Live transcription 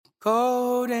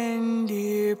Golden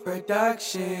Deer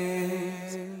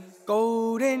Productions.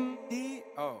 Golden Deer.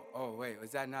 Oh, wait, was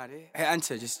that not it? Hey,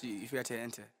 enter, just you forgot to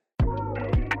enter.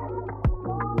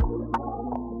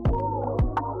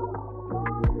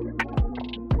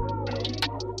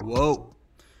 Whoa.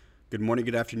 Good morning,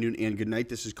 good afternoon, and good night.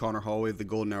 This is Connor Holloway of the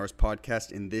Golden Hours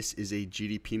Podcast, and this is a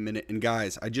GDP Minute. And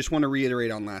guys, I just want to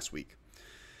reiterate on last week.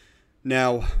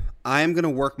 Now, I am going to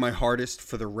work my hardest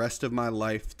for the rest of my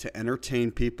life to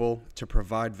entertain people, to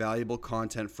provide valuable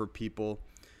content for people,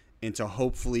 and to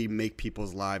hopefully make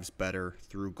people's lives better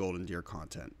through Golden Deer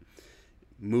content.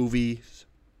 Movies,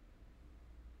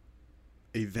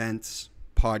 events,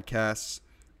 podcasts,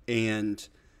 and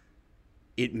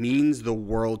it means the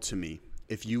world to me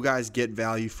if you guys get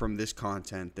value from this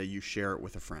content that you share it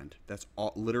with a friend. That's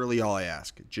literally all I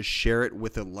ask. Just share it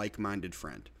with a like-minded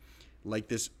friend. Like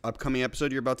this upcoming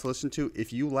episode you're about to listen to,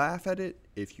 if you laugh at it,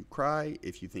 if you cry,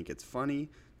 if you think it's funny,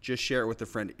 just share it with a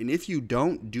friend. And if you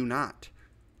don't, do not.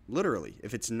 Literally,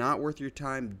 if it's not worth your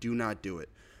time, do not do it.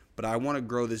 But I want to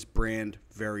grow this brand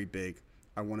very big.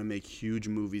 I want to make huge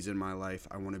movies in my life.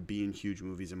 I want to be in huge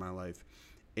movies in my life.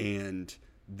 And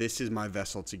this is my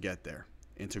vessel to get there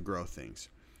and to grow things.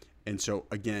 And so,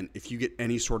 again, if you get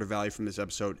any sort of value from this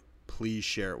episode, please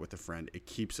share it with a friend. It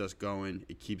keeps us going.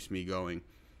 It keeps me going.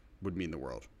 Would mean the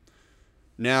world.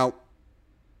 Now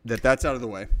that that's out of the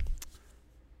way,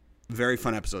 very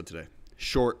fun episode today.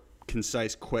 Short,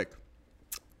 concise, quick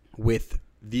with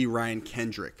the Ryan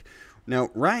Kendrick.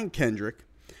 Now, Ryan Kendrick,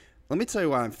 let me tell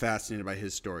you why I'm fascinated by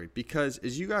his story. Because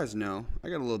as you guys know, I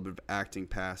got a little bit of acting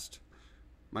past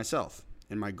myself.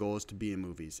 And my goal is to be in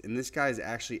movies. And this guy is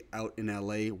actually out in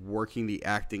LA working the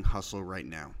acting hustle right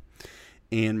now.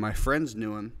 And my friends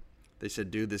knew him. They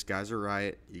said, dude, this guy's a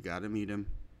riot. You got to meet him.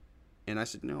 And I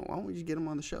said, no, why don't we just get him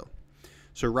on the show?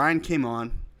 So Ryan came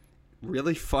on,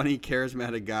 really funny,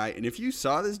 charismatic guy. And if you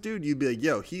saw this dude, you'd be like,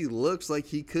 yo, he looks like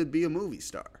he could be a movie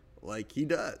star. Like he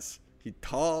does. He's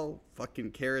tall,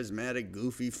 fucking charismatic,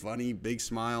 goofy, funny, big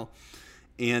smile.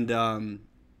 And I'm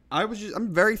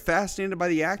very fascinated by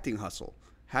the acting hustle.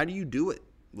 How do you do it?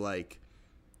 Like,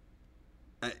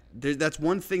 that's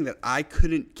one thing that I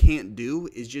can't do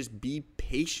is just be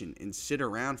patient and sit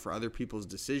around for other people's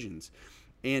decisions.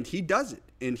 And he does it,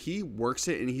 and he works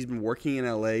it, and he's been working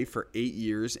in LA for 8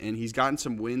 years, and he's gotten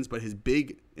some wins, but his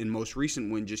big and most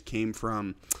recent win just came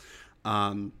from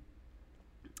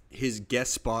his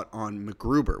guest spot on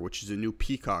MacGruber, which is a new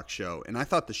Peacock show. And I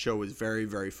thought the show was very,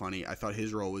 very funny. I thought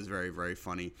his role was very, very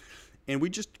funny. And we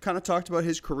just kind of talked about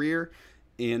his career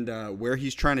and where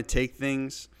he's trying to take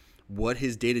things, what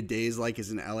his day-to-day is like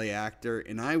as an LA actor,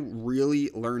 and I really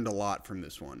learned a lot from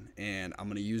this one, and I'm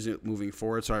going to use it moving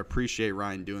forward, so I appreciate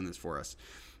Ryan doing this for us.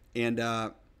 And,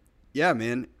 yeah,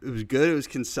 man, it was good. It was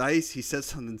concise. He said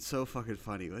something so fucking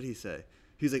funny. What did he say?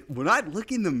 He's like, when I look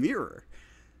in the mirror,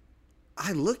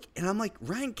 I look, and I'm like,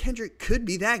 Ryan Kendrick could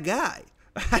be that guy.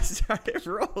 I started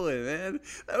rolling, man.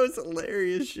 That was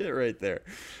hilarious shit right there.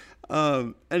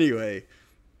 Anyway,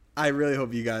 I really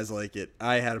hope you guys like it.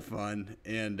 I had fun.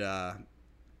 And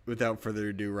without further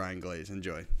ado, Ryan Glaze.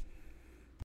 Enjoy.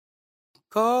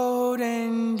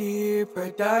 Golden Deer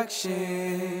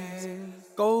Productions.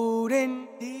 Golden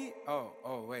Deer.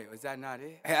 Oh, wait, was that not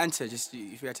it? Hey, enter, just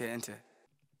you forgot to enter.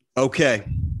 Okay.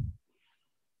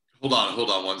 Hold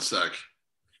on one sec.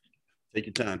 Take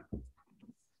your time.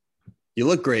 You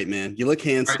look great, man. You look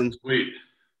handsome. Right, sweet.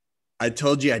 I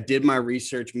told you I did my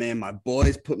research, man. My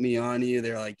boys put me on you.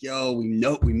 They're like, yo, we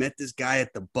met this guy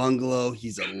at the bungalow.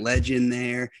 He's a legend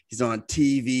there. He's on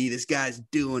TV. This guy's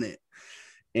doing it.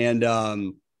 And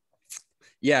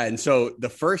yeah, and so the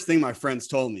first thing my friends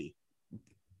told me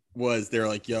was they're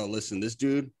like, yo, listen, this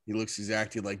dude, he looks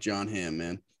exactly like John Hamm,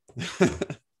 man. Do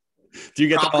you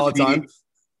get that all the time?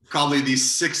 Probably the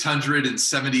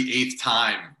 678th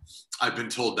time I've been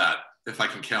told that, if I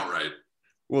can count right.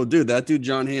 Well, dude, that dude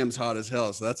John Hamm's hot as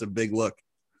hell, so that's a big look.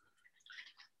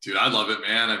 Dude, I love it,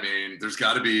 man. I mean, there's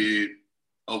got to be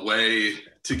a way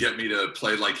to get me to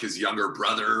play like his younger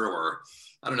brother or,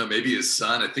 I don't know, maybe his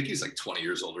son. I think he's like 20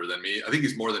 years older than me. I think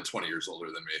he's more than 20 years older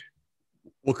than me.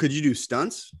 Well, could you do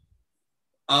stunts?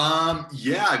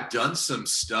 Yeah, I've done some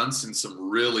stunts and some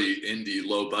really indie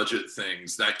low-budget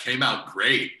things that came out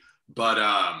great. But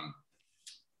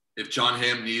if John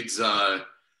Hamm needs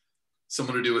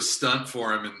someone to do a stunt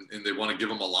for him and they want to give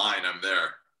him a line, I'm there.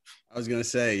 I was gonna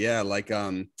say, yeah, like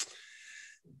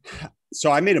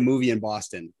so I made a movie in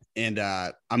Boston, and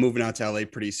I'm moving out to LA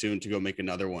pretty soon to go make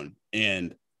another one.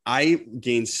 And I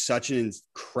gained such an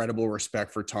incredible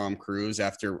respect for Tom Cruise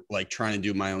after like trying to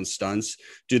do my own stunts.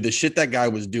 Dude, the shit that guy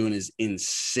was doing is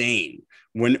insane.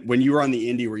 When you were on the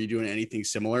indie, were you doing anything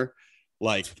similar?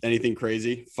 Like anything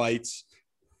crazy? Fights?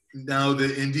 No, the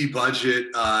indie budget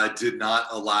did not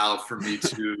allow for me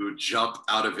to jump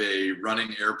out of a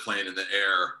running airplane in the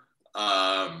air.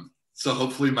 So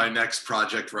hopefully my next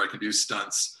project where I can do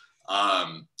stunts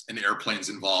and airplanes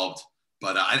involved.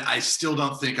 But I still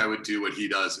don't think I would do what he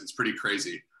does. It's pretty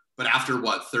crazy. But after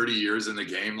 30 years in the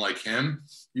game like him,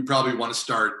 you probably want to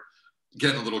start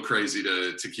getting a little crazy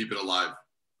to keep it alive.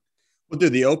 Well,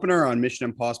 dude, the opener on Mission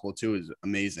Impossible 2 is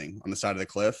amazing on the side of the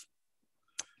cliff.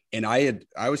 And I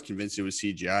was convinced it was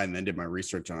CGI and then did my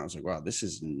research on it. I was like, wow, this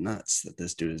is nuts that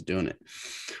this dude is doing it.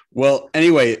 Well,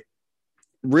 anyway,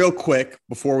 real quick,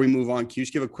 before we move on, can you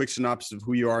just give a quick synopsis of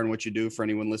who you are and what you do for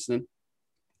anyone listening?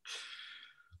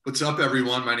 What's up,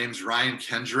 everyone? My name's Ryan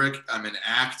Kendrick. I'm an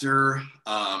actor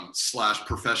 /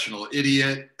 professional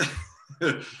idiot.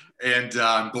 And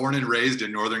I'm born and raised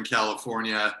in Northern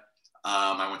California.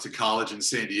 I went to college in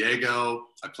San Diego.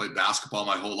 I played basketball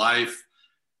my whole life.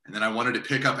 And then I wanted to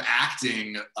pick up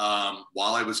acting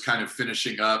while I was kind of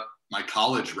finishing up my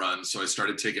college run. So I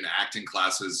started taking acting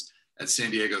classes at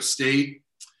San Diego State,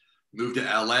 moved to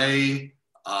LA.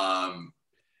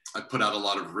 I put out a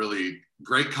lot of really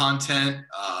great content,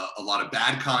 a lot of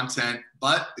bad content,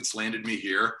 but it's landed me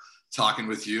here talking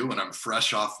with you, and I'm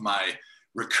fresh off my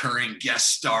recurring guest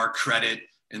star credit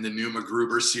in the new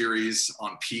MacGruber series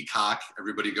on Peacock.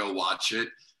 Everybody go watch it.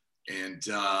 And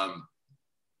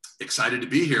excited to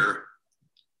be here.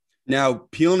 Now,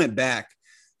 peeling it back.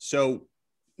 So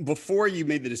before you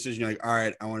made the decision, you're like, all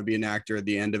right, I want to be an actor at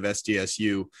the end of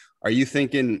SDSU. Are you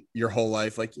thinking your whole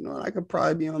life, like, you know, I could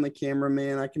probably be on the camera,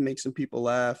 man. I can make some people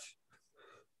laugh.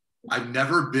 I've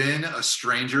never been a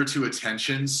stranger to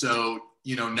attention. So,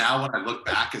 you know, now when I look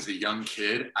back as a young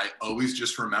kid, I always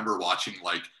just remember watching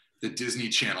like the Disney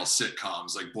Channel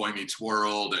sitcoms like Boy Meets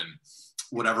World and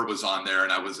whatever was on there.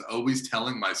 And I was always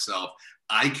telling myself,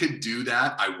 I could do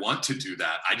that. I want to do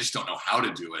that. I just don't know how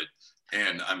to do it.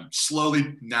 And I'm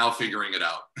slowly now figuring it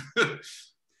out.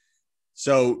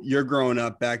 So you're growing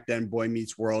up back then, Boy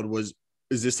Meets World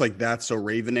is this like That's So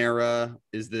Raven era?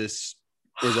 Is that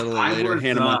a little later?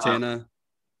 Hannah Montana?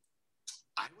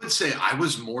 I would say I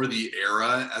was more the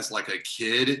era as like a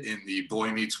kid in the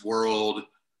Boy Meets World,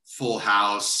 Full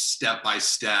House, Step by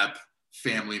Step,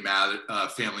 Family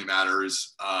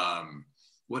Matters.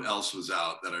 What else was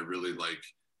out that I really like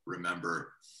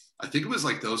remember? I think it was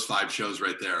like those 5 shows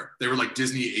right there. They were like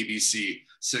Disney ABC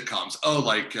sitcoms. Oh,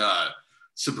 like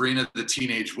Sabrina the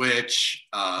Teenage Witch.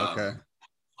 Okay.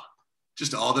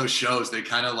 Just all those shows. They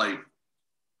kind of like,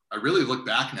 I really look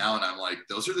back now and I'm like,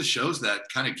 those are the shows that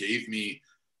kind of gave me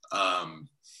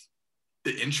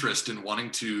the interest in wanting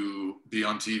to be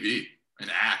on TV and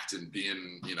act and be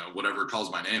in, you know, whatever calls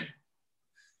my name.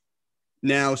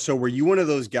 Now, so were you one of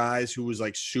those guys who was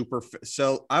like super?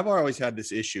 So I've always had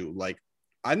this issue. Like,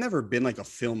 I've never been like a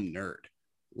film nerd.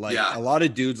 Like a lot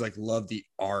of dudes like love the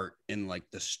art and like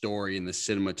the story and the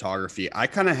cinematography. I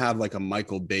kind of have like a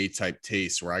Michael Bay type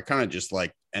taste where I kind of just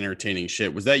like entertaining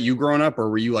shit. Was that you growing up, or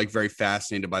were you like very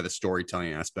fascinated by the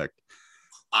storytelling aspect?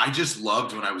 I just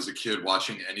loved when I was a kid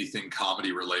watching anything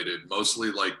comedy related,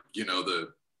 mostly like, you know, the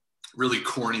really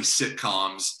corny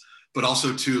sitcoms, but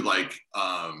also too like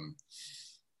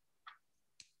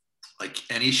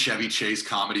any Chevy Chase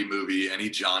comedy movie, any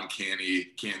John Candy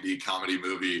comedy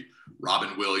movie,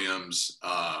 Robin Williams,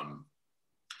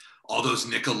 all those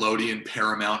Nickelodeon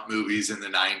Paramount movies in the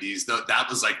 90s. That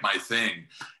was like my thing.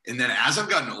 And then as I've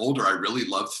gotten older, I really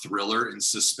love thriller and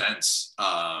suspense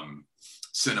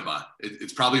cinema.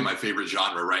 It's probably my favorite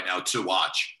genre right now to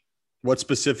watch. What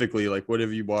specifically? Like, what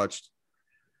have you watched?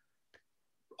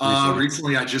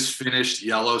 Recently, I just finished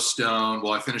Yellowstone.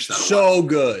 Well, I finished that. So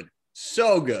good.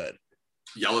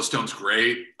 Yellowstone's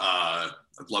great. I'd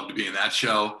love to be in that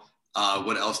show.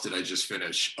 What else did I just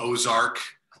finish? Ozark.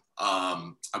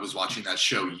 I was watching that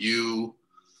show.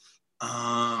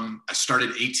 I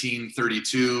started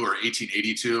 1832 or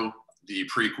 1882, the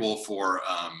prequel for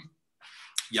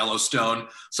Yellowstone.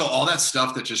 So all that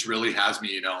stuff that just really has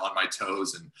me, you know, on my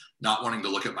toes and not wanting to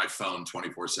look at my phone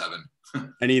 24/7.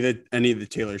 Any of the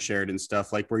Taylor Sheridan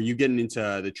stuff? Like, were you getting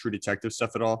into the True Detective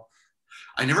stuff at all?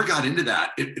 I never got into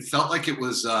that. It felt like it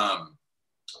was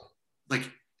like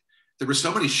there were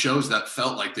so many shows that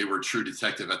felt like they were True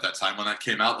Detective at that time when that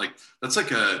came out. Like that's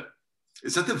like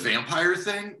is that the vampire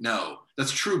thing? No,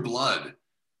 that's True Blood.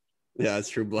 Yeah, it's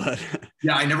True Blood.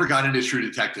 Yeah, I never got into True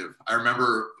Detective. I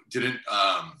remember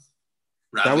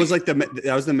that was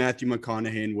the Matthew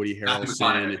McConaughey and Woody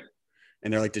Harrelson.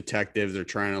 and they're like detectives. They're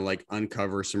trying to like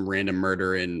uncover some random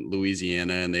murder in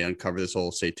Louisiana, and they uncover this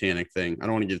whole satanic thing. I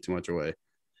don't want to give too much away.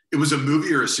 It was a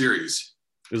movie or a series?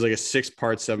 It was like a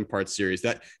 6-part, 7-part series.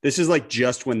 This is like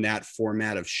just when that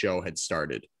format of show had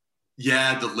started.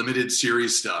 Yeah, the limited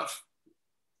series stuff.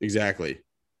 Exactly.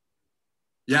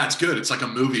 Yeah, it's good. It's like a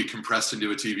movie compressed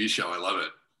into a TV show. I love it.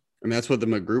 I mean, that's what the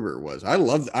MacGruber was. I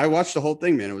watched the whole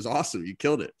thing, man. It was awesome. You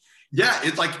killed it. Yeah,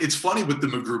 it's funny with the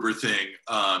MacGruber thing.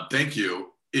 Thank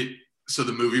you. So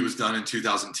the movie was done in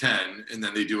 2010, and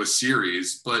then they do a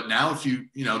series. But now, if you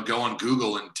go on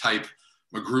Google and type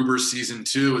MacGruber season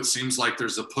 2, it seems like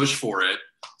there's a push for it.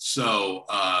 So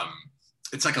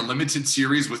it's like a limited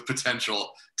series with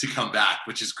potential to come back,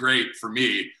 which is great for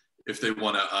me if they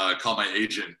want to call my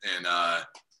agent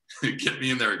and get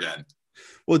me in there again.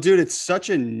 Well, dude, it's such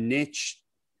a niche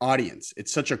audience.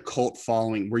 It's such a cult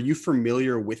following. Were you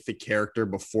familiar with the character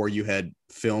before you had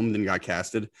filmed and got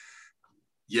casted?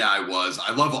 Yeah, I was.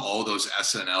 I love all those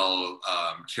SNL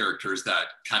characters that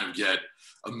kind of get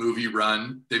a movie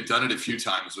run. They've done it a few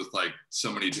times with like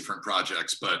so many different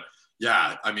projects, but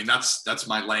yeah, I mean, that's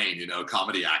my lane,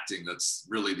 comedy acting. That's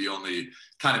really the only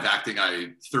kind of acting I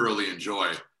thoroughly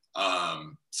enjoy.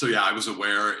 So yeah, I was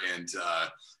aware, and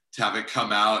to have it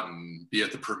come out and be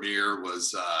at the premiere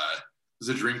was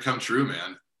a dream come true,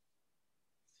 man.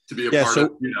 To be a part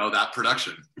of, that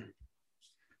production.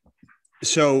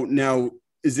 So now,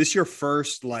 is this your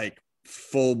first like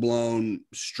full-blown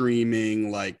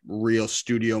streaming, like real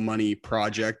studio money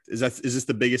project? Is this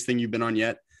the biggest thing you've been on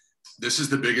yet? This is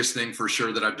the biggest thing for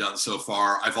sure that I've done so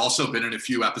far. I've also been in a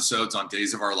few episodes on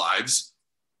Days of Our Lives.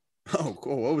 Oh,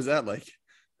 cool. What was that like?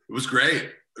 It was great.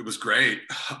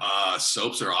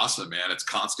 Soaps are awesome, man. It's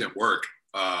constant work.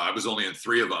 I was only in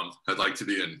 3 of them. I'd like to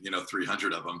be in,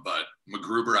 300 of them. But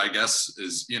MacGruber, I guess,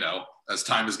 is, as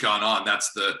time has gone on,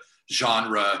 that's the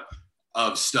genre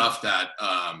of stuff that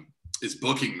is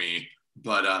booking me.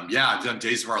 But yeah, I've done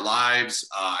Days of Our Lives.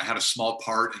 I had a small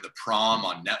part in The Prom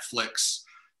on Netflix.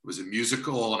 It was a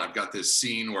musical, and I've got this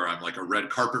scene where I'm like a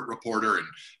red carpet reporter, and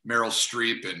Meryl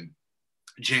Streep and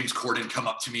James Corden come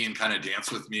up to me and kind of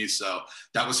dance with me. So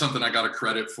that was something I got a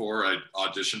credit for. I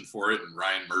auditioned for it, and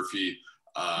Ryan Murphy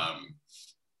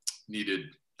needed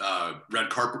red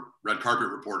carpet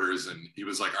reporters, and he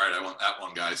was like, all right, I want that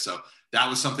one guy. So that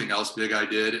was something else big I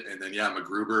did. And then yeah,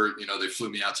 MacGruber, they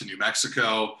flew me out to New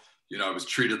Mexico. I was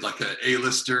treated like an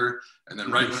A-lister, and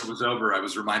then right when it was over, I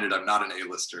was reminded I'm not an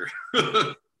A-lister.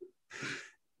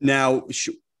 Now,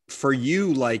 for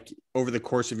you, like over the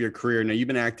course of your career, now you've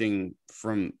been acting,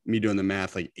 from me doing the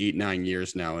math, like 8-9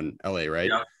 years now in LA, right?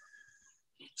 Yeah.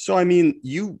 So, I mean,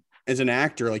 you as an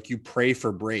actor, like you pray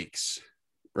for breaks,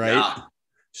 right? Yeah.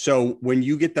 So when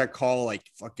you get that call, like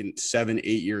fucking 7-8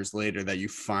 years later, that you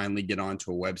finally get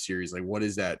onto a web series, like what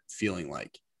is that feeling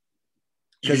like?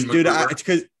 Because dude,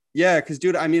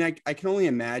 dude, I mean, I can only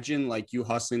imagine like you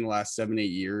hustling the last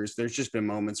 7-8 years. There's just been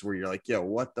moments where you're like, yo,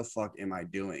 what the fuck am I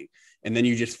doing? And then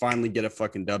you just finally get a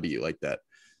fucking W like that.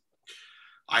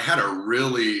 I had a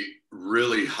really,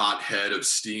 really hot head of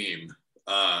steam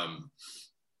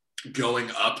going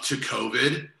up to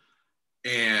COVID.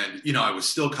 And, I was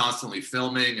still constantly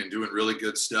filming and doing really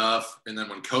good stuff. And then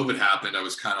when COVID happened, I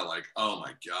was kind of like, oh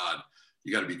my God,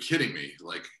 you got to be kidding me.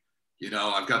 Like,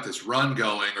 I've got this run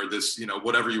going, or this,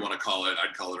 whatever you want to call it.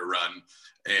 I'd call it a run.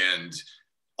 And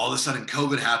all of a sudden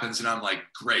COVID happens, and I'm like,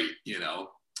 great.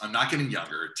 I'm not getting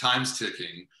younger. Time's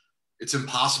ticking. It's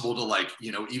impossible to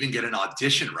even get an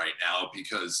audition right now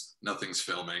because nothing's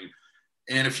filming.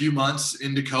 And a few months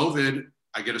into COVID,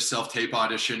 I get a self-tape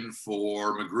audition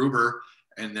for MacGruber.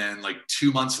 And then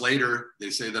 2 months later, they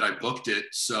say that I booked it.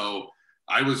 So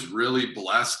I was really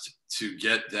blessed to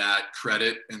get that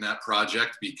credit in that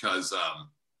project because,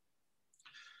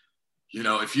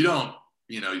 if you don't,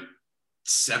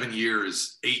 7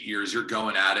 years, 8 years, you're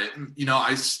going at it. And,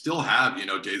 I still have,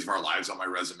 Days of Our Lives on my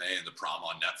resume, and The Prom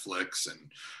on Netflix,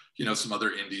 and, some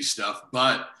other indie stuff.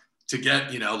 But to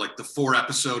get, the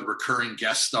 4-episode recurring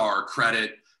guest star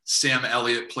credit, Sam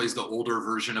Elliott plays the older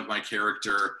version of my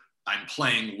character. I'm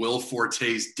playing Will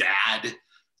Forte's dad.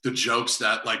 The jokes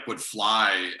that would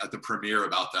fly at the premiere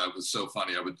about that was so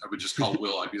funny. I would just call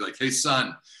Will. I'd be like, hey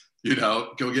son,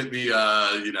 go get me,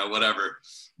 whatever.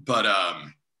 But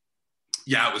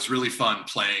yeah, it was really fun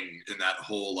playing in that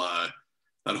whole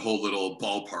little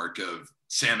ballpark of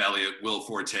Sam Elliott, Will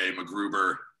Forte,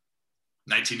 MacGruber,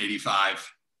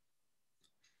 1985.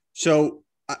 So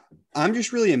I'm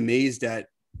just really amazed at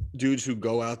dudes who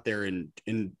go out there and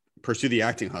pursue the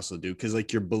acting hustle, dude, because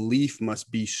your belief must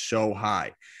be so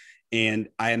high. And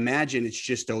I imagine it's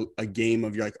just a game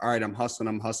of you're like, all right, I'm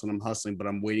hustling, but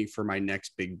I'm waiting for my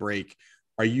next big break.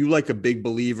 Are you like a big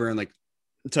believer in like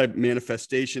type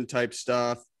manifestation type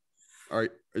stuff? Or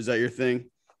is that your thing?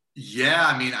 Yeah,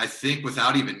 I mean, I think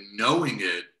without even knowing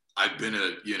it, I've been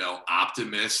a,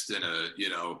 optimist and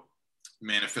a,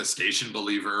 manifestation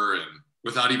believer, and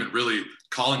without even really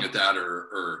calling it that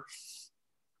or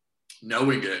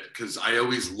knowing it, because I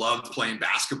always loved playing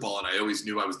basketball and I always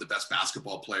knew I was the best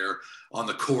basketball player on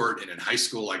the court. And in high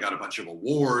school, I got a bunch of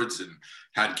awards and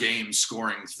had games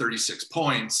scoring 36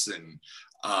 points. And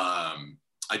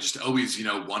I just always,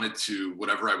 wanted to,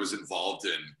 whatever I was involved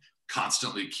in,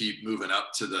 constantly keep moving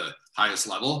up to the highest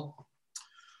level.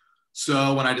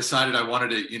 So when I decided I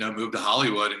wanted to, move to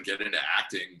Hollywood and get into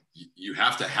acting, you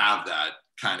have to have that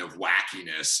kind of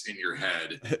wackiness in your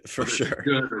head, for sure,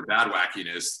 good or bad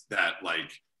wackiness, that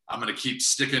like, I'm going to keep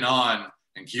sticking on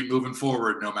and keep moving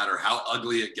forward no matter how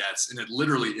ugly it gets. And it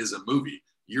literally is a movie.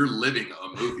 You're living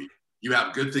a movie. You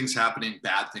have good things happening,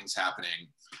 bad things happening.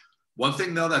 One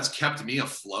thing though that's kept me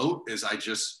afloat is I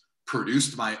just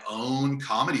produced my own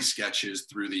comedy sketches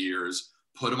through the years,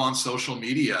 put them on social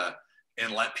media,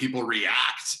 and let people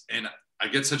react. And I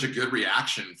get such a good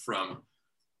reaction from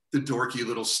the dorky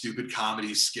little stupid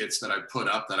comedy skits that I put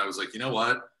up that I was like, you know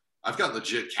what? I've got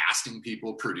legit casting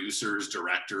people, producers,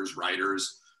 directors,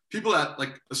 writers, people at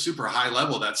like a super high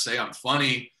level that say I'm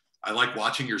funny. I like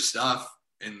watching your stuff.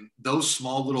 And those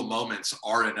small little moments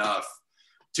are enough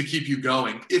to keep you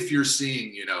going if you're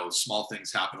seeing, small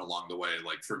things happen along the way.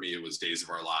 Like for me, it was Days of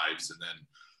Our Lives, and then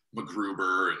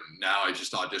MacGruber, and now I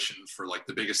just auditioned for like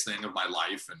the biggest thing of my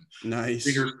life, and nice.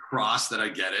 Fingers crossed that I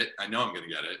get it. I know I'm going to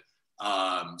get it.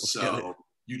 So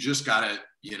you just gotta,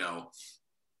 you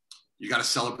gotta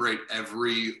celebrate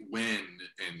every win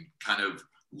and kind of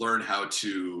learn how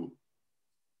to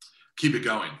keep it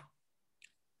going.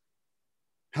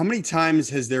 How many times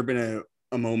has there been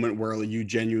a moment where you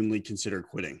genuinely consider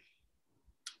quitting?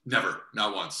 Never,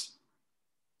 not once.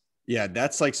 Yeah,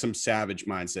 that's like some savage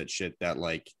mindset shit that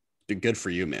like, good for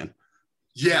you, man.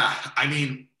 Yeah, I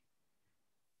mean,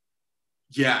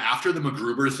 yeah, after the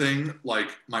MacGruber thing, like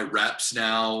my reps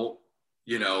now,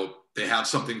 they have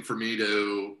something for me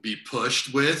to be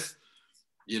pushed with,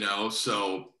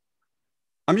 so.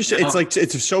 I'm just, it's like,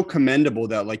 it's so commendable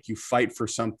that like you fight for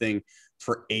something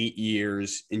for 8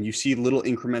 years and you see little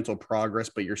incremental progress,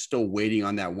 but you're still waiting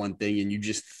on that one thing and you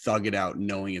just thug it out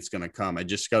knowing it's going to come. I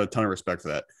just got a ton of respect for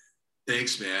that.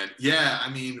 Thanks, man. Yeah, I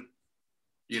mean,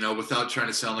 without trying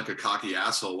to sound like a cocky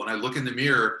asshole, when I look in the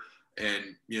mirror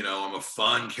and, I'm a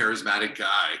fun, charismatic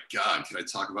guy, God, can I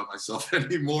talk about myself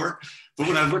anymore? But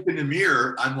when I look in the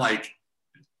mirror, I'm like,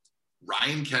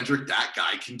 Ryan Kendrick, that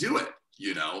guy can do it,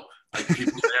 Like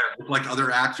people say I look like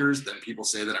other actors, then people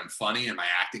say that I'm funny and my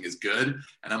acting is good.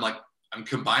 And I'm like, I'm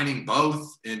combining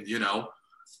both. And,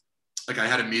 like I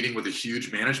had a meeting with a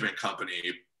huge management company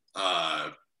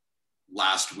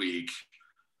last week,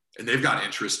 and they've got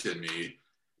interest in me.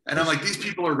 And I'm like, these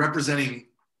people are representing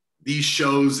these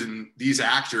shows and these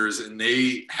actors, and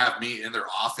they have me in their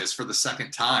office for the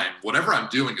second time. Whatever I'm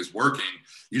doing is working.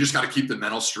 You just got to keep the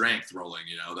mental strength rolling.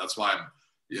 That's why I'm,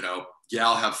 yeah,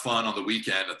 I'll have fun on the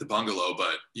weekend at the bungalow,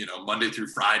 but, Monday through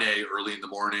Friday, early in the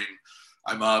morning,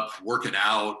 I'm up working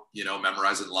out,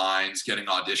 memorizing lines, getting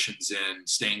auditions in,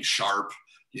 staying sharp,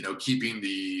 keeping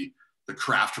the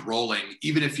craft rolling,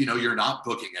 even if, you're not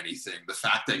booking anything. The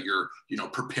fact that you're,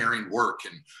 preparing work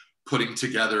and putting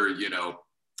together,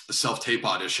 a self-tape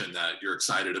audition that you're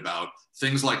excited about,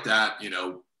 things like that,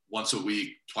 once a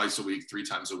week, twice a week, 3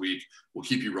 times a week will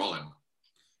keep you rolling.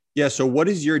 Yeah. So what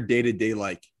is your day-to-day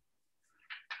like?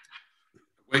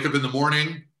 Wake up in the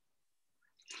morning.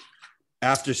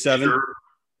 After 7?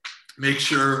 Make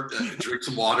sure drink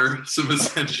some water, some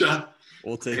Essentia.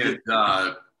 We'll take it.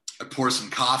 I pour some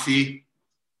coffee,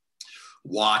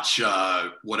 watch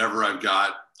whatever I've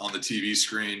got on the TV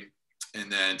screen, and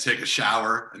then take a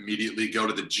shower, immediately go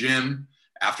to the gym.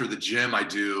 After the gym, I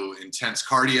do intense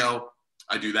cardio.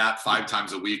 I do that 5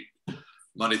 times a week,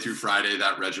 Monday through Friday,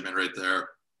 that regimen right there.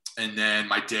 And then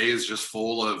my day is just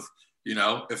full of,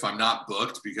 if I'm not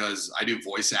booked, because I do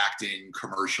voice acting,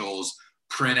 commercials,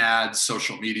 print ads,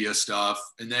 social media stuff.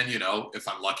 And then, if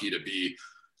I'm lucky to be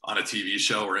on a TV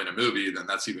show or in a movie, then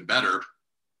that's even better.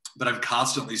 But I'm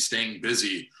constantly staying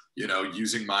busy,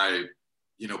 using my,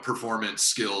 performance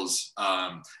skills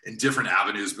in different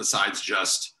avenues besides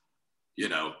just,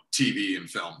 TV and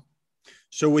film.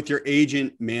 So with your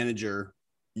agent manager,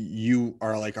 you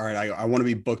are like, all right, I want to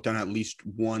be booked on at least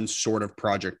one sort of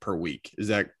project per week. Is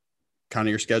that kind of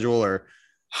your schedule? Or?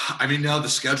 I mean, no, the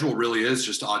schedule really is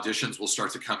just auditions will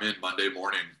start to come in Monday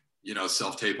morning.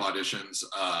 self-tape auditions.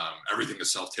 Everything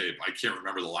is self-tape. I can't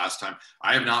remember the last time.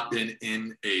 I have not been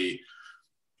in a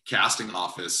casting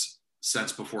office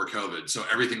since before COVID. So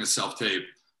everything is self-tape,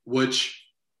 which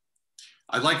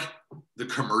I like the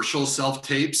commercial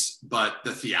self-tapes, but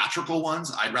the theatrical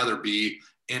ones, I'd rather be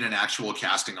in an actual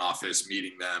casting office,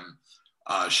 meeting them,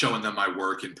 showing them my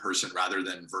work in person rather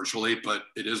than virtually, but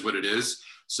it is what it is.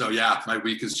 So yeah, my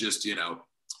week is just,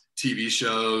 TV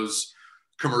shows,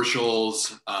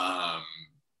 commercials,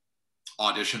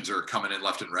 auditions are coming in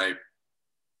left and right.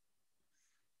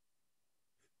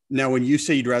 Now, when you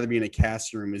say you'd rather be in a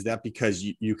casting room, is that because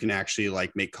you can actually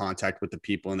like make contact with the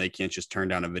people and they can't just turn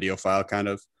down a video file kind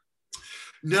of?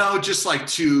 No, just like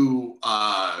to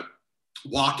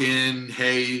walk in,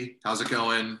 hey, how's it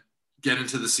going? Get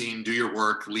into the scene, do your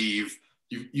work, leave.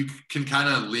 You can kind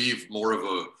of leave more of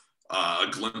a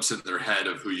glimpse in their head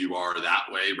of who you are that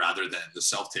way rather than the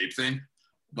self-tape thing.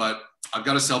 But I've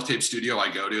got a self-tape studio I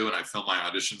go to and I film my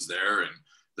auditions there. And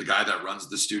the guy that runs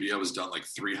the studio has done like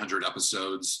 300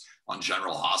 episodes on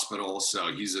General Hospital.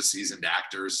 So he's a seasoned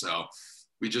actor. So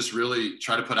we just really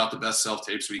try to put out the best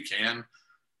self-tapes we can.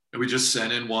 And we just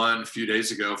sent in one a few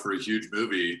days ago for a huge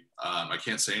movie. I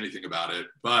can't say anything about it,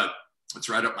 but it's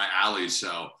right up my alley.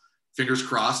 So fingers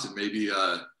crossed, and maybe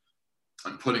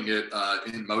I'm putting it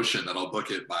in motion that I'll book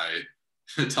it by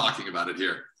talking about it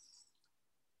here.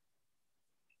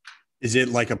 Is it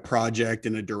like a project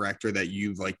and a director that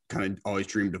you've like kind of always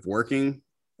dreamed of working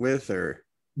with, or?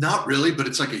 Not really, but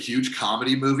it's like a huge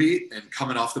comedy movie, and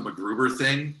coming off the MacGruber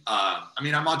thing. I'm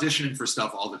auditioning for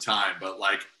stuff all the time, but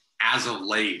like as of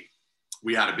late,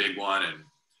 we had a big one. And,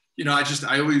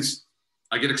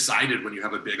 I get excited when you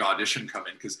have a big audition come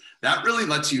in, because that really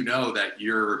lets you know that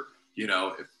you're,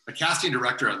 if a casting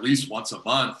director at least once a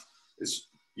month is,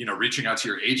 reaching out to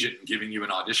your agent and giving you an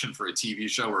audition for a TV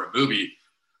show or a movie.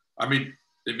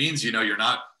 It means, you're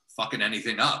not fucking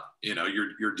anything up.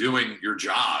 You're doing your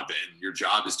job, and your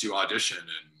job is to audition.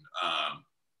 And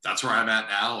that's where I'm at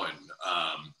now.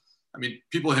 And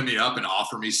people hit me up and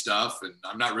offer me stuff, and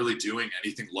I'm not really doing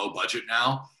anything low budget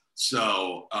now.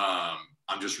 So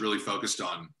I'm just really focused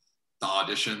on the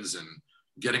auditions and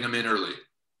getting them in early.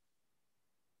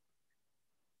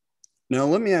 Now,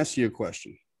 let me ask you a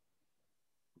question.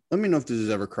 Let me know if this has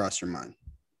ever crossed your mind.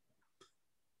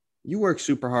 You work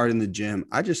super hard in the gym.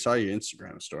 I just saw your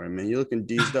Instagram story, man. You're looking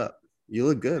deezed up. You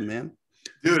look good, man.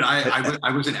 Dude,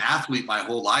 I was an athlete my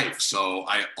whole life. So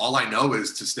all I know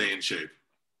is to stay in shape.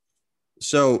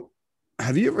 So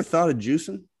have you ever thought of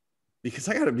juicing? Because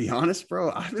I got to be honest,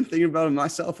 bro, I've been thinking about it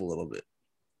myself a little bit.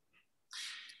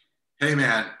 Hey,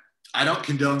 man, I don't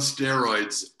condone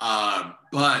steroids,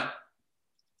 but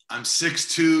I'm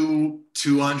 6'2",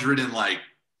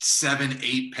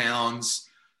 207-8 pounds.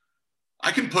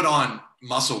 I can put on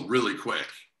muscle really quick.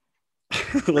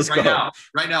 Let's go.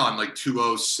 Right now, I'm like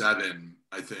 207,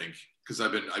 I think, because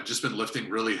I've just been lifting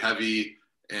really heavy,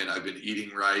 and I've been eating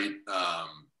right.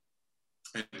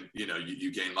 And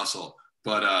you gain muscle,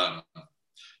 but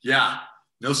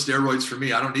no steroids for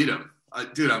me. I don't need them,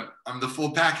 dude. I'm the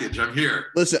full package. I'm here.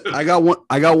 Listen, I got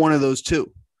one of those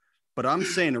too, but I'm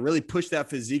saying to really push that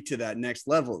physique to that next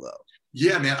level, though.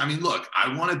 Yeah, man. Look,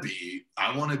 I want to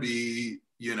be,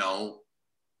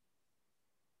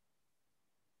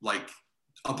 like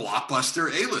a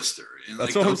blockbuster A-lister. And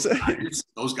that's like what I'm saying.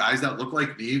 Those guys that look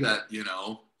like me that,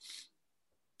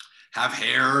 have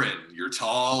hair, and you're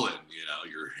tall, and,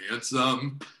 you're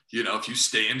handsome, if you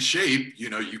stay in shape,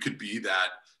 you could be that,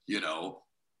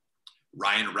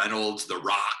 Ryan Reynolds, The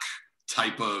Rock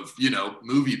type of,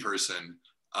 movie person.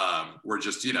 We're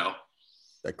just,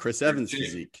 that Chris Evans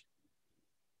physique.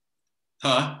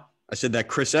 Huh? I said that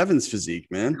Chris Evans physique,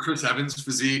 man. Chris Evans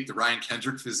physique, the Ryan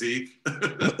Kendrick physique.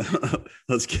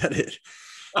 Let's get it.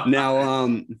 Now,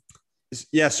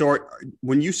 so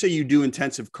when you say you do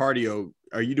intensive cardio,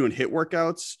 are you doing HIIT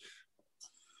workouts?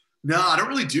 No, I don't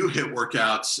really do HIIT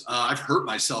workouts. I've hurt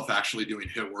myself actually doing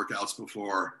HIIT workouts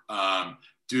before.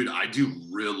 Dude, I do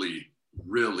really,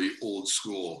 really old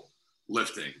school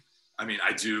lifting. I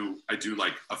do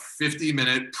like a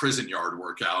 50-minute prison yard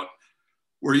workout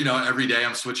where, every day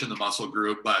I'm switching the muscle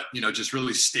group, but, just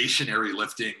really stationary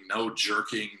lifting, no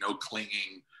jerking, no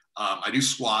clinging. I do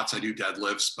squats, I do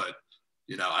deadlifts, but,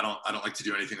 I don't like to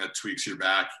do anything that tweaks your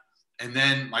back. And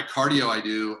then my cardio I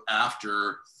do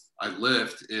after I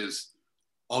lift is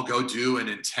I'll go do an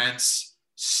intense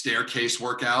staircase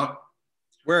workout.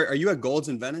 Where are you at? Gold's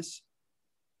in Venice?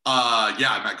 Yeah,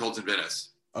 I'm at Gold's in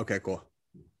Venice. Okay, cool.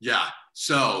 Yeah.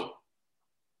 So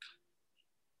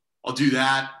I'll do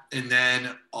that, and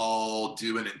then I'll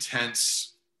do an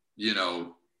intense,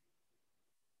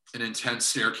 an intense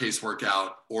staircase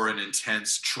workout or an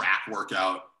intense track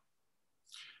workout,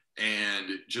 and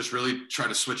just really try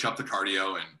to switch up the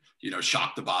cardio and,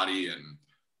 shock the body, and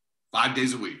 5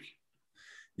 days a week.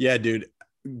 Yeah, dude.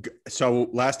 So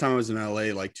last time I was in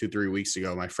LA like 2-3 weeks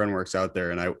ago, my friend works out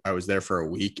there, and I was there for a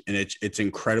week, and it's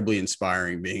incredibly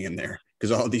inspiring being in there,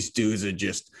 because all these dudes are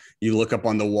just, you look up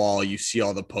on the wall, you see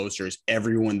all the posters,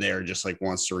 everyone there just like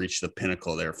wants to reach the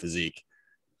pinnacle of their physique.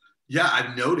 Yeah,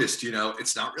 I've noticed,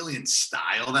 it's not really in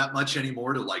style that much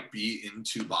anymore to like be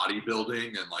into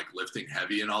bodybuilding and like lifting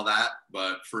heavy and all that.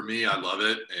 But for me, I love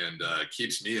it, and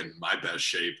keeps me in my best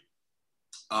shape.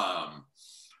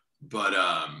 But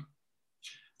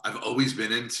I've always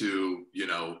been into,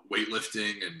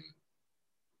 weightlifting and,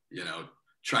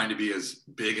 trying to be as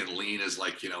big and lean as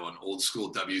like, an old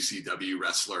school WCW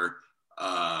wrestler.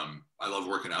 I love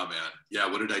working out, man.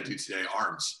 Yeah. What did I do today?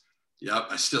 Arms. Yep.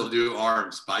 I still do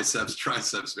arms, biceps,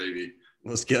 triceps, baby.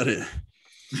 Let's get it.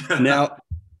 Now,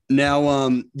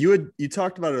 you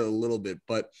talked about it a little bit,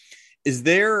 but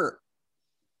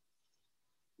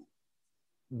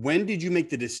when did you make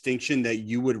the distinction that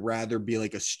you would rather be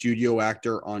like a studio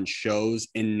actor on shows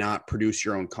and not produce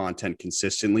your own content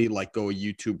consistently, like go a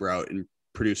YouTube route and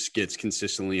produce skits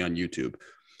consistently on YouTube?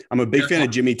 I'm a big fan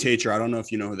of Jimmy Tater. I don't know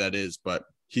if you know who that is, but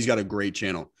he's got a great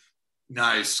channel.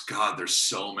 Nice. God, there's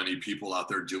so many people out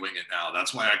there doing it now.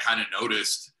 That's why I kind of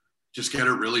noticed, just get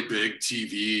a really big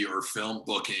TV or film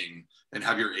booking and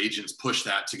have your agents push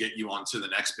that to get you onto the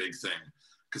next big thing.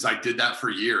 Because I did that for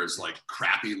years, like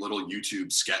crappy little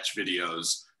YouTube sketch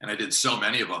videos. And I did so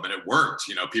many of them, and it worked.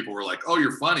 People were like, oh,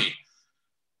 you're funny.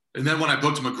 And then when I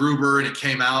booked MacGruber and it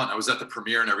came out and I was at the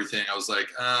premiere and everything, I was like,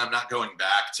 I'm not going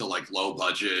back to like low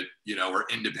budget, or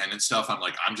independent stuff. I'm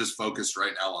like, I'm just focused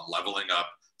right now on leveling up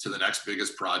to the next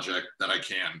biggest project that I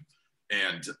can.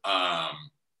 And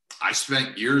I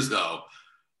spent years though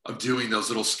of doing those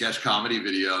little sketch comedy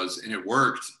videos, and it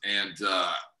worked. And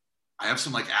I have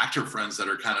some like actor friends that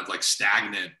are kind of like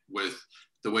stagnant with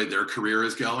the way their career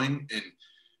is going. And,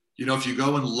 if you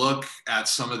go and look at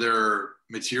some of their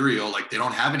material, like they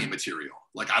don't have any material.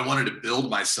 Like I wanted to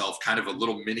build myself kind of a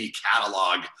little mini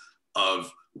catalog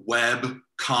of web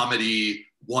comedy,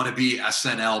 wannabe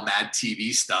SNL, Mad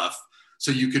TV stuff.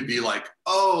 So you could be like,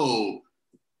 oh,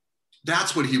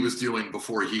 that's what he was doing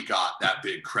before he got that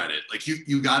big credit. Like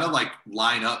you got to like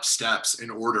line up steps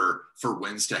in order for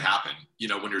wins to happen,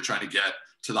 when you're trying to get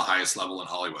to the highest level in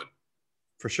Hollywood.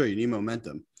 For sure. You need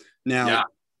momentum. Now,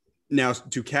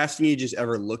 do casting agents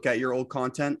ever look at your old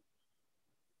content?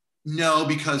 No,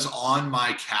 because on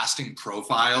my casting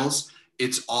profiles,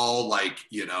 it's all like,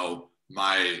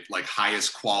 my like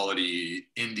highest quality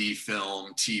indie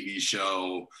film, TV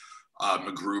show,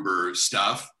 MacGruber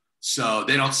stuff. So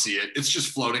they don't see it. It's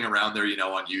just floating around there,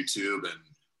 on YouTube.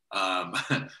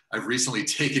 And I've recently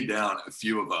taken down a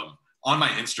few of them on my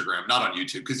Instagram, not on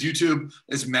YouTube, because YouTube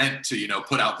is meant to,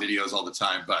 put out videos all the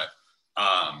time. But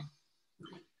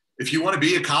if you want to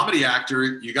be a comedy actor,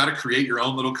 you got to create your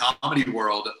own little comedy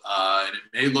world. And it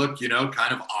may look,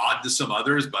 kind of odd to some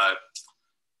others, but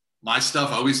my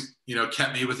stuff always,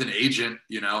 kept me with an agent.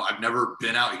 I've never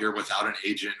been out here without an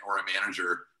agent or a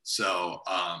manager. So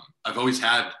I've always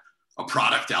had a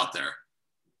product out there.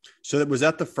 So was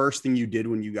that the first thing you did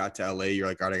when you got to LA? You're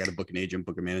like, all right, I got to book an agent,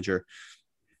 book a manager.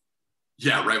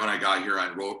 Yeah. Right when I got here, I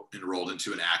enrolled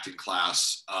into an acting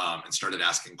class and started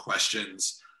asking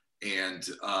questions, and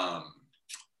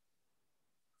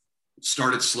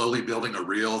started slowly building a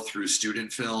reel through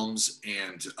student films,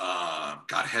 and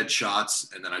got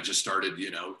headshots. And then I just started,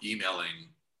 emailing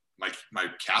my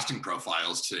casting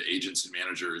profiles to agents and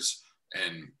managers,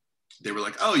 and they were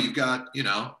like, oh, you've got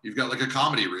like a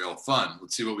comedy reel. Fun.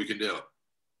 Let's see what we can do.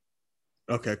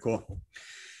 Okay, cool.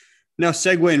 Now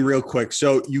segue in real quick.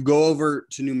 So you go over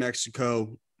to New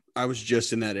Mexico. I was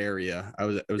just in that area. I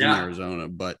was in Arizona,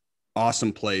 but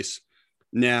awesome place.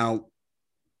 Now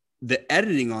the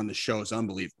editing on the show is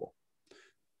unbelievable.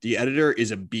 The editor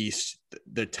is a beast.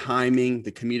 The timing,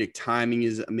 the comedic timing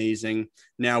is amazing.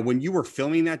 Now, when you were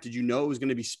filming that, did you know it was going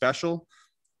to be special?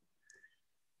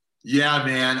 Yeah,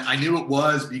 man, I knew it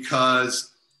was,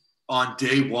 because on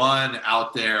day one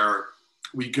out there,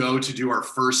 we go to do our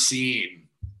first scene,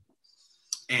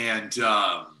 and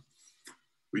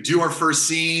we do our first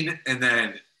scene, and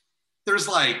then there's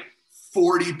like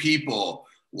 40 people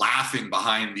laughing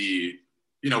behind the,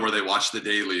 where they watch the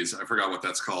dailies. I forgot what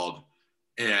that's called.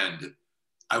 And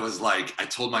I was like, I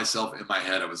told myself in my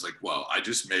head, I was like, whoa, I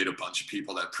just made a bunch of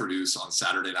people that produce on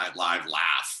Saturday Night Live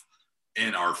laugh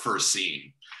in our first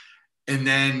scene. And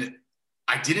then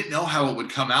I didn't know how it would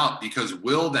come out, because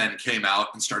Will then came out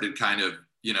and started kind of,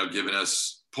 giving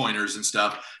us pointers and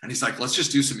stuff. And he's like, let's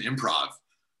just do some improv.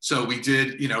 So we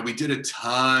did a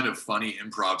ton of funny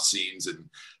improv scenes, and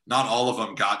not all of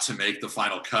them got to make the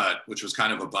final cut, which was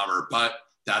kind of a bummer, but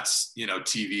that's,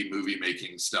 TV movie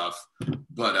making stuff.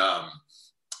 But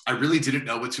I really didn't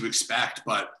know what to expect,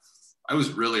 but I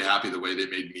was really happy the way they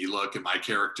made me look and my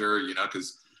character,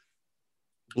 because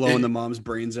blowing the mom's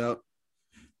brains out.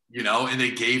 And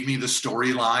they gave me the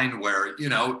storyline where,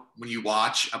 when you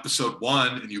watch episode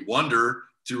 1 and you wonder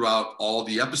throughout all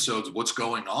the episodes what's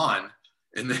going on,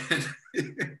 and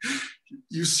then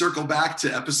you circle back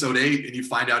to episode 8 and you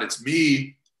find out it's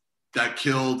me that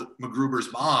killed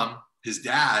MacGruber's mom, his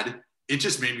dad. It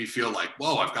just made me feel like,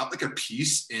 whoa, I've got like a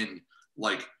piece in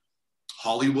like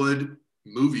Hollywood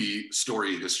movie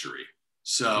story history.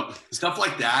 So stuff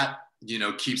like that,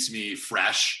 keeps me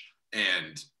fresh.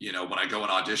 And, when I go and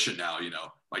audition now,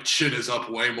 my chin is up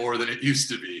way more than it used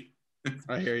to be.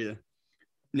 I hear you.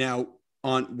 Now,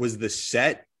 was the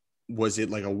set, was it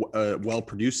like a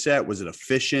well-produced set? Was it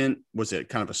efficient? Was it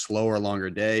kind of a slower, longer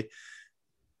day?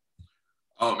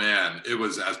 Oh, man, it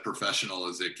was as professional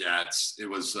as it gets. It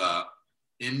was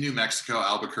in New Mexico,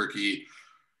 Albuquerque,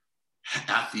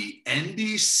 at the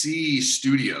NBC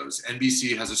studios.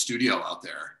 NBC has a studio out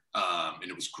there, and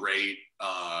it was great.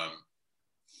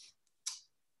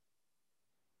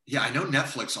 Yeah, I know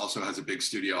Netflix also has a big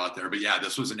studio out there, but yeah,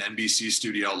 this was an NBC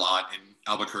studio lot in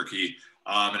Albuquerque,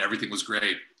 and everything was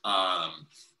great.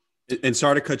 And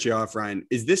sorry to cut you off, Ryan.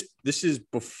 This is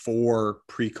before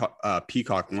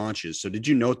Peacock launches. So did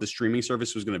you know what the streaming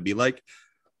service was going to be like?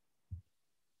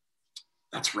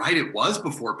 That's right. It was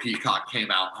before Peacock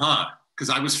came out, huh? Because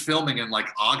I was filming in like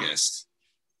August.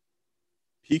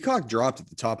 Peacock dropped at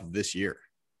the top of this year.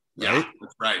 Right? Yeah,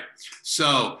 that's right.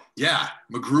 So yeah,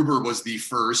 MacGruber was the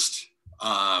first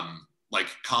like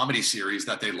comedy series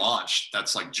that they launched.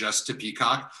 That's like just to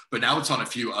Peacock, but now it's on a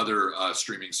few other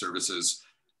streaming services.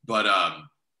 But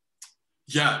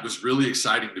yeah, it was really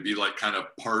exciting to be like kind of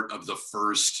part of the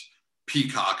first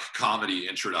Peacock comedy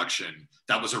introduction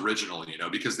that was original,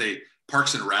 because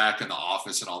Parks and Rec and The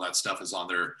Office and all that stuff is on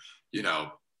there,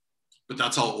 but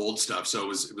that's all old stuff. So it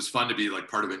was fun to be like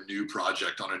part of a new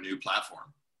project on a new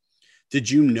platform. Did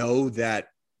you know that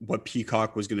what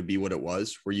Peacock was going to be what it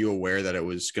was? Were you aware that it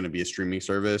was going to be a streaming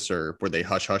service, or were they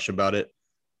hush hush about it?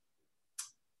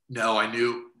 No, I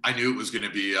knew it was going to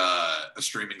be a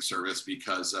streaming service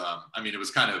because, it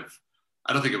was kind of,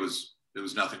 I don't think it was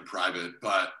nothing private,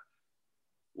 but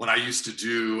when I used to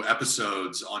do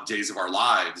episodes on Days of Our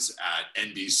Lives at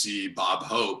NBC Bob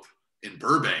Hope in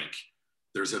Burbank,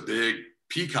 there's a big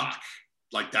peacock,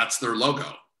 like that's their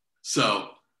logo. So,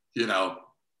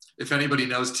 if anybody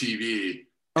knows TV.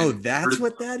 Oh, that's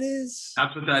what that is?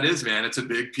 That's what that is, man. It's a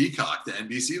big peacock, the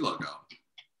NBC logo.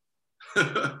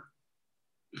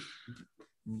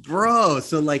 Bro,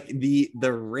 so like the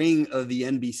ring of the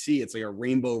NBC, it's like a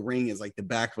rainbow ring is like the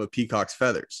back of a peacock's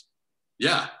feathers.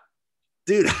 Yeah.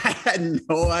 Dude, I had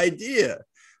no idea.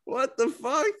 What the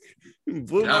fuck?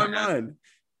 Blew my mind.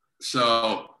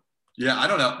 So, yeah, I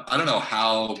don't know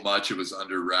how much it was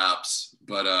under wraps,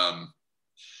 but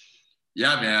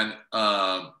yeah, man.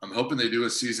 I'm hoping they do a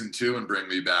season 2 and bring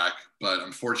me back, but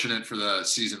I'm fortunate for the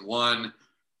season 1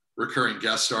 recurring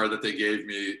guest star that they gave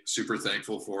me. Super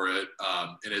thankful for it.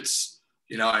 And it's,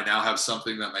 I now have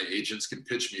something that my agents can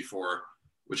pitch me for,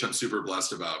 which I'm super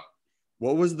blessed about.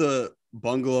 What was the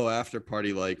bungalow after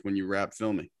party like when you wrapped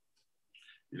filming?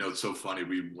 It's so funny.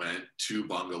 We went to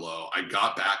Bungalow. I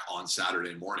got back on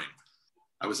Saturday morning.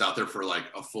 I was out there for like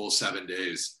a full 7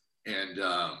 days, and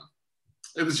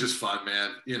it was just fun,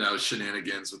 man.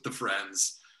 Shenanigans with the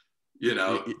friends.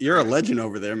 You're a legend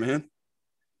over there, man.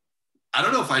 I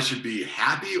don't know if I should be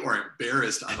happy or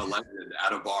embarrassed I'm a legend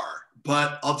at a bar,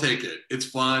 but I'll take it. It's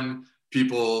fun.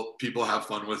 People have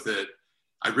fun with it.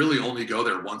 I really only go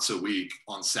there once a week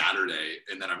on Saturday,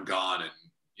 and then I'm gone,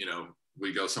 and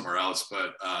we go somewhere else.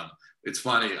 But it's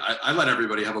funny. I let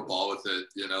everybody have a ball with it.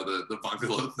 The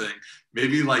bungalow thing.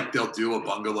 Maybe like they'll do a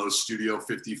Bungalow Studio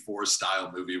 54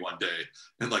 style movie one day,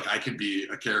 and like I can be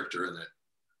a character in it.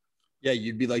 Yeah,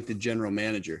 you'd be like the general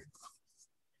manager.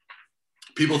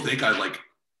 People think I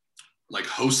like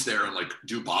host there and like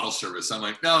do bottle service. I'm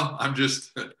like, no, I'm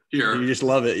just here. You just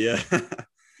love it, yeah.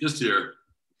 Just here.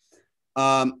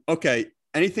 Okay.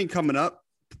 Anything coming up,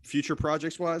 future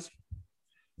projects wise?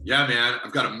 Yeah, man.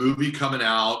 I've got a movie coming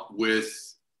out with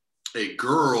a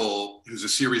girl who's a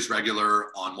series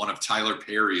regular on one of Tyler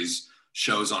Perry's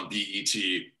shows on BET.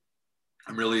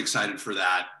 I'm really excited for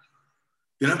that.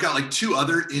 Then I've got like 2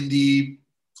 other indie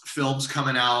films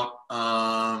coming out.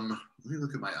 Let me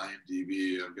look at my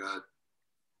IMDb.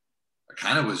 I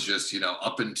kind of was just,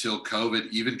 up until COVID,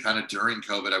 even kind of during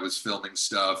COVID, I was filming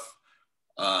stuff.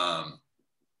 Because,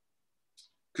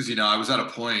 I was at a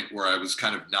point where I was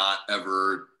kind of not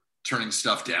ever turning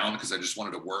stuff down because I just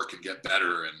wanted to work and get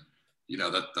better. And,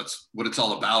 that's what it's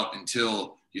all about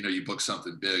until, you book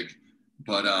something big.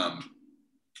 But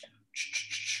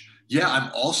yeah,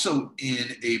 I'm also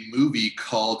in a movie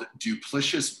called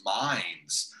Duplicious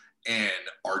Minds. And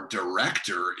our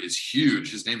director is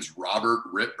huge. His name's Robert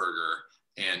Rittberger.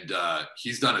 And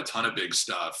he's done a ton of big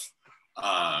stuff.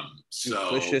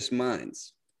 Duplicious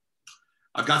Minds.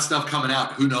 I've got stuff coming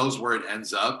out. Who knows where it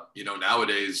ends up?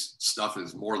 Nowadays stuff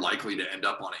is more likely to end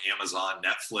up on Amazon,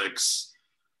 Netflix.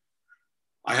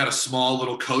 I had a small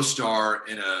little co-star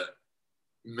in a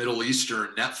Middle Eastern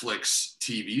Netflix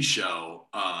TV show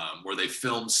where they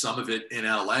filmed some of it in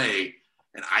LA,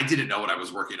 and I didn't know what I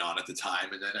was working on at the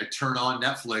time. And then I turn on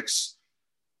Netflix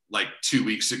like 2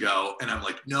 weeks ago, and I'm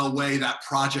like, no way, that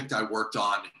project I worked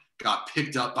on got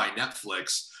picked up by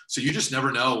Netflix. So you just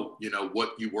never know,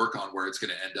 what you work on, where it's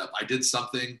going to end up. I did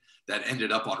something that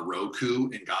ended up on Roku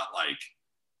and got like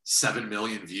 7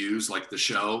 million views, like the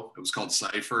show. It was called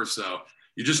Cypher. So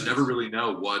you just never really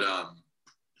know what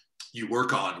you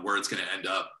work on, where it's going to end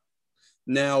up.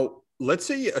 Now, let's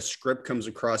say a script comes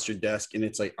across your desk and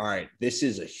it's like, all right, this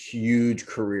is a huge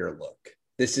career look.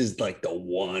 This is like the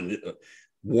one,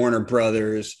 Warner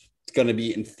Brothers. It's going to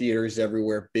be in theaters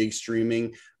everywhere, big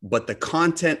streaming, but the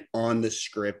content on the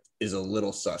script is a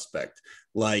little suspect.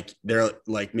 Like they're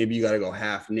like, maybe you got to go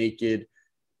half naked,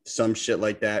 some shit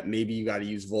like that. Maybe you got to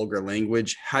use vulgar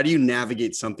language. How do you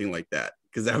navigate something like that?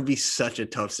 Because that would be such a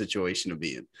tough situation to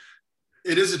be in.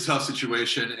 It is a tough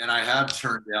situation. And I have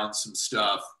turned down some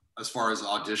stuff as far as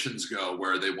auditions go,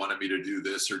 where they wanted me to do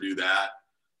this or do that.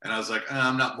 And I was like,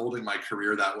 I'm not molding my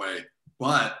career that way,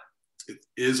 but it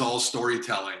is all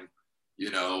storytelling.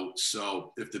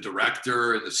 So if the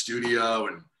director and the studio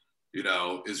and,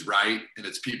 is right, and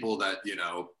it's people that,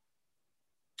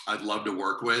 I'd love to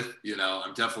work with,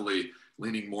 I'm definitely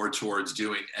leaning more towards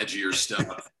doing edgier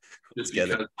stuff just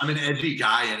because I'm an edgy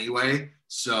guy anyway.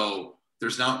 So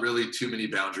there's not really too many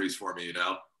boundaries for me,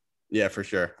 Yeah, for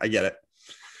sure. I get it.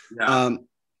 Yeah. All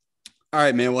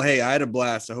right, man. Well, hey, I had a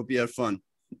blast. I hope you had fun.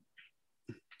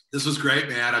 This was great,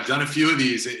 man. I've done a few of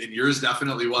these, and yours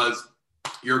definitely was.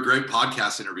 You're a great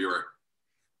podcast interviewer.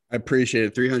 I appreciate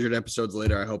it. 300 episodes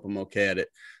later, I hope I'm okay at it.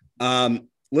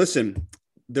 Listen,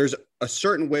 there's a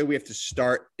certain way we have to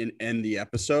start and end the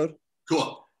episode.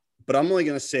 Cool. But I'm only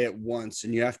going to say it once,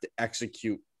 and you have to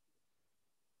execute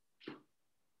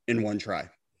in one try.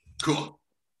 Cool.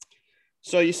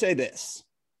 So you say this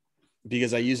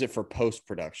because I use it for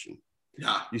post-production.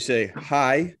 Yeah. You say,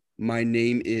 hi, my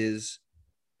name is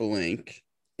blank,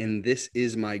 and this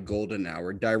is my golden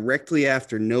hour. Directly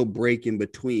after, no break in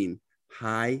between.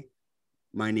 Hi,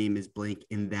 my name is blank,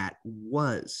 and that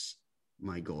was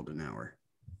my golden hour.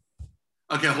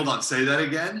 Okay, hold on. Say that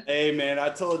again. Hey, man, I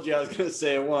told you I was going to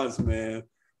say it once, man.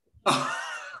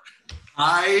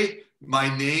 Hi,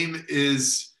 my name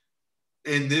is,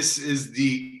 and this is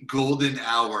the golden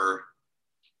hour.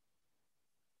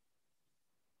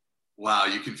 Wow,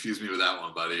 you confused me with that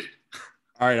one, buddy.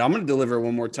 All right, I'm going to deliver it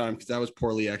one more time because that was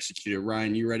poorly executed.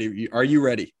 Ryan, you ready? Are you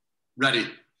ready? Ready.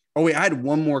 Oh, wait, I had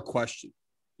one more question.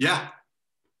 Yeah.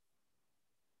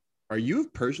 Are you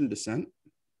of Persian descent?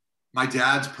 My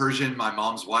dad's Persian, my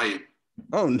mom's white.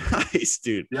 Oh, nice,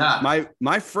 dude. Yeah.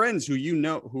 My friends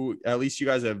who at least you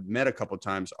guys have met a couple of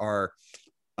times are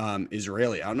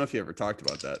Israeli. I don't know if you ever talked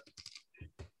about that.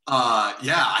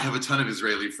 Yeah, I have a ton of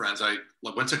Israeli friends. I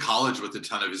went to college with a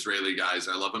ton of Israeli guys.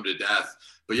 I love them to death.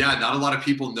 But yeah, not a lot of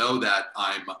people know that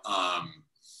I'm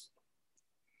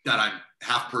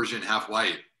half Persian, half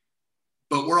white.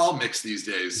 But we're all mixed these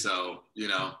days, so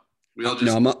we all just.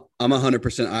 No, I'm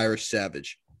 100% Irish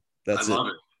savage. That's it. I love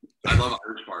it. I love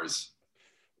Irish bars.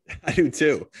 I do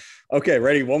too. Okay,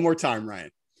 ready? One more time,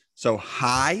 Ryan. So,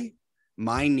 hi,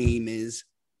 my name is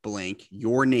blank.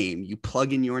 Your name. You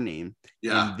plug in your name.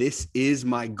 Yeah. And this is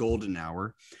my golden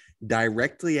hour.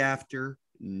 Directly after,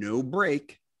 no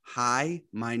break. Hi,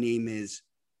 my name is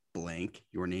blank.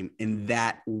 Your name, and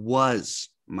that was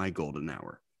my golden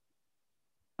hour.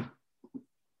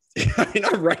 You're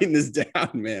not writing this down,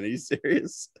 man. Are you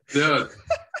serious? Dude.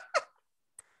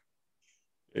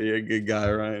 You're a good guy,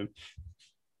 Ryan.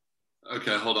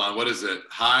 Okay, hold on. What is it?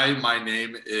 Hi, my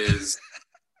name is.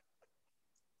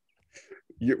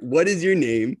 What is your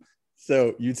name?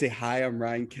 So you'd say, hi, I'm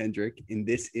Ryan Kendrick, and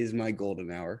this is my golden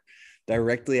hour.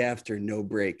 Directly after, no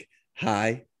break.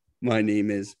 Hi, my name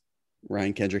is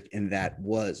Ryan Kendrick, and that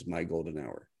was my golden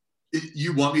hour.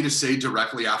 You want me to say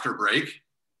directly after break?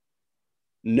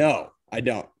 No, I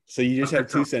don't. So you just have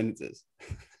two sentences.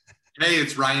 Hey,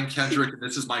 it's Ryan Kendrick, and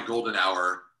this is my golden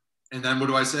hour. And then what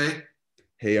do I say?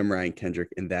 Hey, I'm Ryan Kendrick,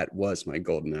 and that was my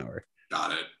golden hour.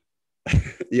 Got it.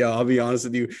 Yeah, I'll be honest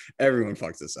with you. Everyone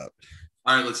fucks this up.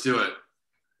 All right, let's do it.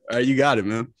 All right, you got it,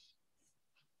 man.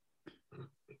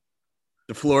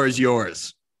 The floor is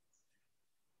yours.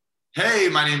 Hey,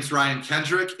 my name's Ryan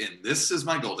Kendrick, and this is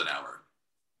my golden hour.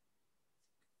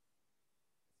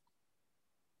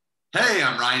 Hey,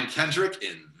 I'm Ryan Kendrick,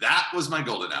 and that was my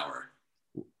golden hour.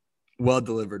 Well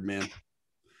delivered, man.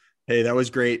 Hey, that was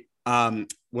great.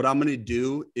 What I'm going to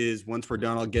do is once we're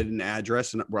done, I'll get an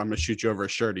address and I'm going to shoot you over a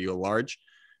shirt. Are you a large?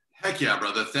 Heck yeah,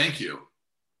 brother. Thank you.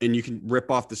 And you can rip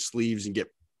off the sleeves and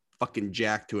get fucking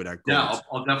jacked to it at Gold's. Yeah,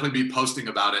 I'll definitely be posting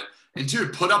about it. And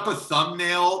dude, put up a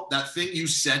thumbnail. That thing you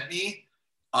sent me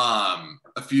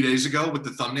a few days ago with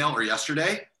the thumbnail or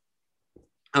yesterday.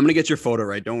 I'm going to get your photo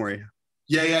right. Don't worry.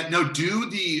 Yeah. No, do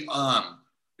the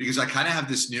because I kind of have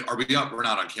this new. Are we up? We're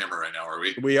not on camera right now, are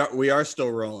we? We are still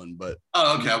rolling, but.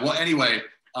 Oh, okay. Well, anyway,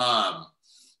 I'm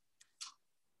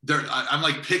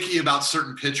like picky about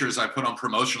certain pictures I put on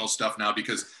promotional stuff now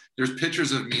because there's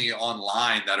pictures of me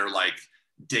online that are like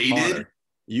dated.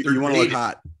 You want to look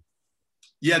hot.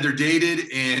 Yeah, they're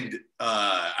dated, and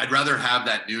I'd rather have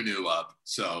that new up.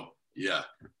 So yeah.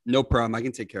 No problem. I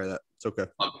can take care of that. It's okay.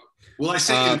 Well, I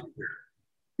sent you.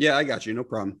 Yeah, I got you. No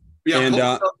problem. Yeah, and,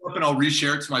 pull stuff up and I'll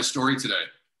reshare it to my story today.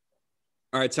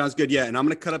 All right, sounds good. Yeah, and I'm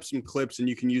going to cut up some clips and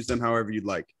you can use them however you'd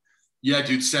like. Yeah,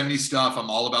 dude, send me stuff. I'm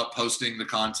all about posting the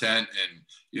content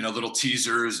and, little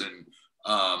teasers and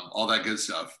all that good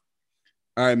stuff.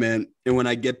 All right, man. And when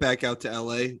I get back out to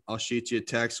LA, I'll shoot you a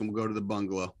text and we'll go to the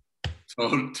bungalow.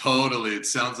 Totally. It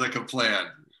sounds like a plan.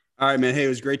 All right, man. Hey, it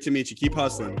was great to meet you. Keep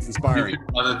hustling. It's inspiring.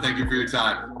 Thank you for your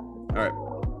time. All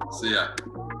right. See ya.